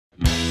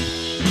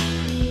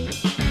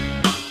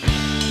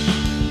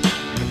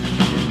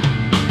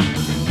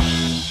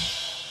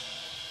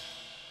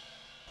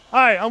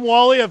Hi, I'm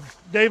Wally of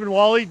Dave and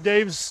Wally.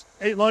 Dave's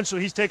ate lunch, so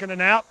he's taking a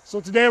nap. So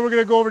today we're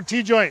going to go over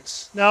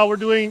T-joints. Now we're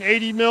doing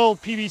 80 mil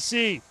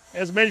PVC.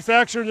 As a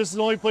manufacturer, this is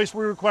the only place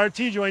we require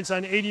T-joints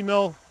on 80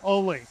 mil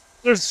only.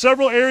 There's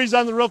several areas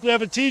on the roof that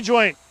have a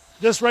T-joint.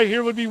 This right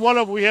here would be one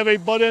of them. We have a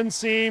butt-end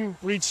seam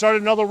where you'd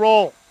start another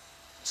roll.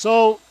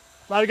 So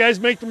a lot of guys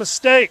make the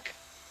mistake.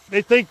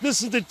 They think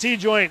this is the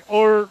T-joint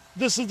or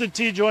this is the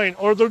T-joint,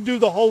 or they'll do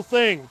the whole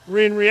thing.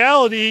 In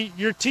reality,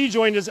 your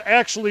T-joint is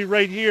actually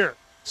right here.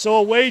 So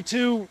a way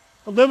to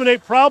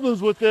eliminate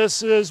problems with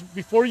this is,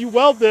 before you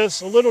weld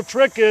this, a little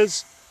trick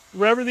is,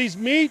 wherever these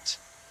meet,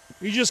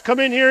 you just come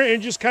in here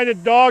and just kind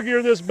of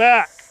dog-ear this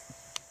back.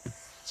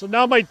 So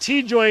now my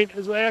T-joint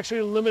is actually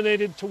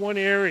eliminated to one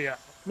area.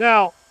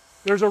 Now,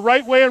 there's a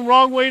right way and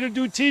wrong way to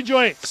do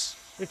T-joints.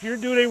 If you're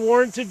doing a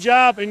warranted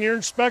job and your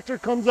inspector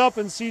comes up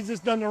and sees this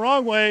done the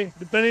wrong way,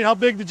 depending on how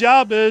big the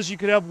job is, you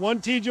could have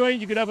one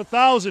T-joint, you could have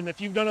 1,000. If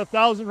you've done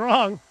 1,000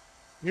 wrong,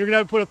 you're going to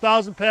have to put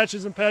 1,000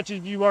 patches and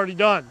patches you've already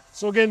done.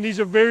 So again, these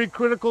are very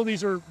critical.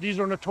 These are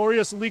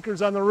notorious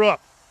leakers on the roof.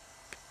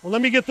 Well,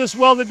 let me get this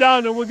welded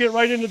down and we'll get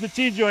right into the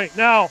T-joint.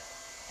 Now,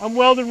 I'm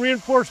welding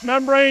reinforced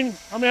membrane.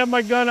 I'm going to have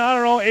my gun, I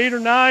don't know, 8 or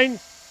 9.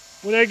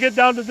 When I get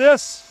down to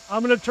this,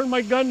 I'm going to turn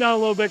my gun down a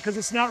little bit because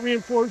it's not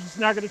reinforced. It's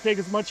not going to take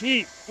as much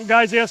heat. And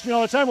guys ask me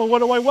all the time, well, what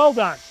do I weld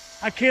on?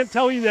 I can't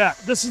tell you that.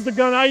 This is the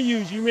gun I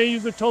use. You may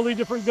use a totally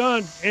different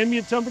gun.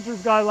 Ambient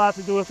temperature's got a lot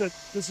to do with it.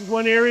 This is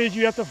one area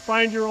you have to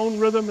find your own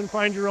rhythm and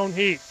find your ond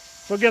heat.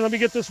 So again, let me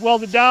get this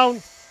welded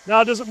down.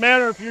 Now it doesn't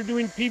matter if you're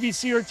doing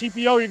PVC or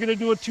TPO, you're gonna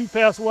do a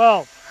 2-pass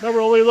weld.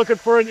 Remember, we're only looking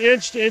for an 1 to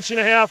 1.5 inch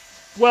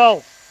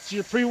weld. So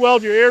you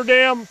pre-weld your air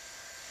dam,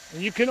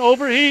 and you can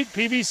overheat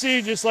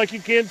PVC just like you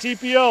can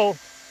TPO.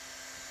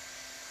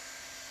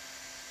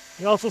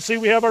 You also see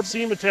we have our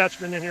seam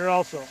attachment in here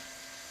also.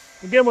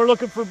 Again, we're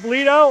looking for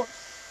bleed out.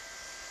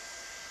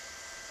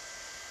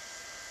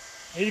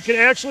 And you can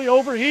actually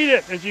overheat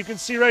it. As you can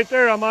see right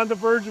there, I'm on the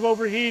verge of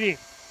overheating.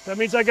 That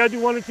means I gotta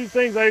do one of two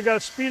things. I gotta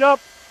speed up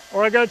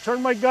or I gotta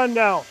turn my gun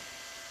down.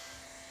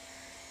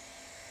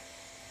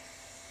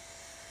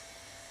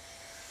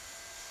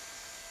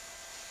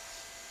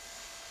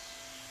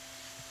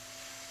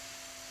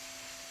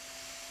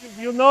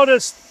 You'll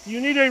notice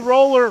you need a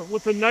roller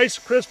with a nice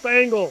crisp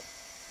angle.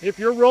 If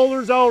your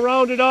roller's all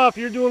rounded off,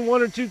 you're doing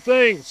one or two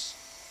things.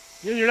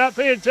 You're not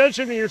paying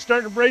attention and you're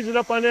starting to braze it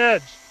up on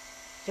edge.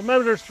 So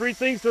remember, there's 3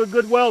 things to a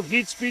good weld: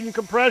 heat, speed, and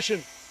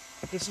compression.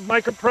 This is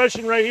my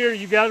compression right here.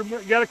 You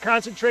gotta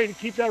concentrate and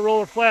keep that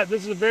roller flat.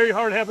 This is a very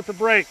hard habit to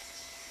break.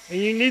 And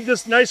you need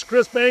this nice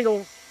crisp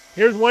angle.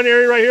 Here's one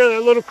area right here,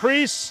 that little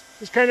crease.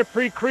 Just kind of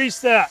pre-crease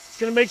that. It's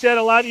gonna make that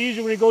a lot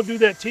easier when you go do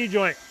that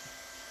T-joint.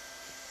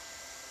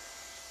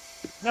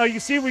 Now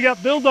you see we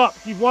got buildup.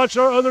 You've watched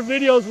our other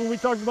videos when we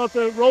talked about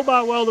the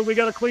robot welder. We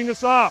got to clean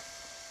this off.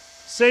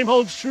 Same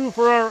holds true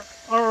for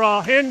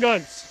our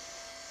handguns.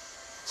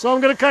 So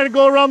I'm going to kind of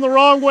go around the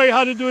wrong way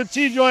how to do a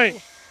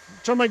T-joint.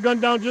 Turn my gun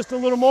down just a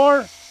little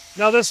more.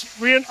 Now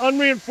this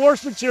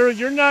unreinforced material,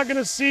 you're not going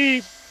to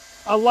see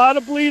a lot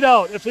of bleed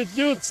out. If it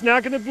do, it's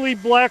not going to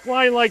bleed black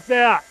line like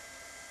that.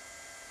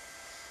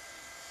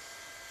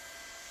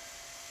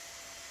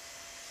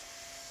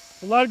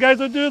 A lot of guys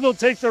will do, they'll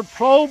take their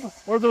probe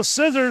or those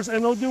scissors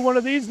and they'll do one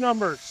of these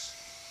numbers.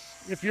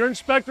 If your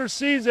inspector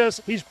sees this,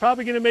 he's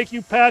probably going to make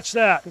you patch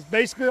that. Because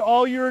basically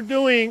all you're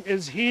doing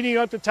is heating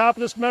up the top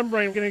of this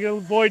membrane. You're going to get a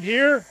void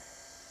here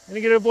and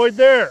you get a void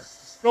there.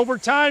 Over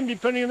time,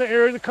 depending on the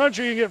area of the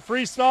country, you get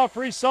freeze thaw,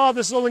 freeze thaw.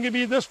 This is only going to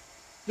be this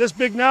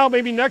big now.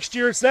 Maybe next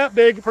year it's that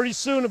big. Pretty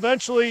soon,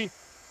 eventually,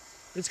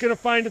 it's going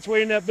to find its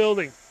way in that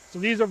building. So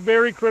these are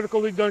very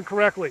critical to be done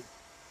correctly.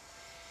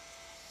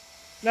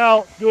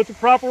 Now, do it the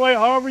proper way,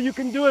 however you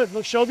can do it.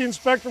 Let's show the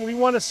inspector we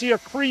want to see a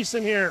crease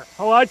in here.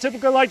 How I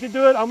typically like to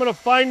do it, I'm going to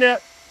find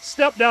that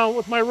step down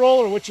with my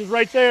roller, which is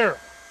right there.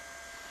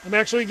 I'm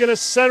actually going to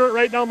center it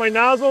right down my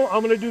nozzle.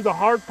 I'm going to do the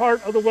hard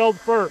part of the weld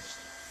first.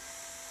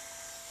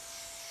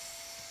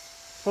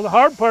 So the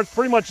hard part's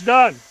pretty much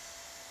done.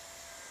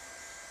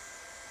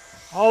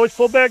 Always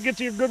pull back, get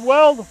to your good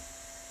weld.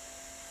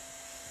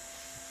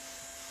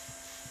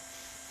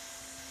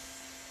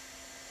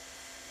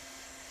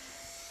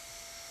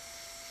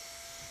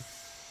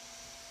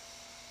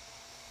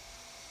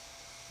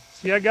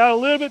 See, I got a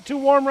little bit too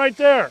warm right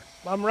there.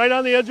 I'm right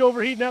on the edge of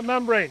overheating that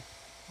membrane.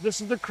 This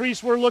is the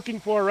crease we're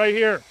looking for right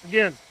here.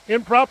 Again,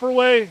 improper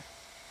way,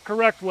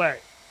 correct way.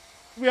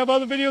 We have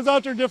other videos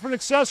out there, different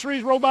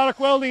accessories, robotic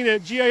welding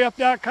at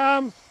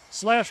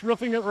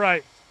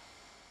gaf.com/roofingitright.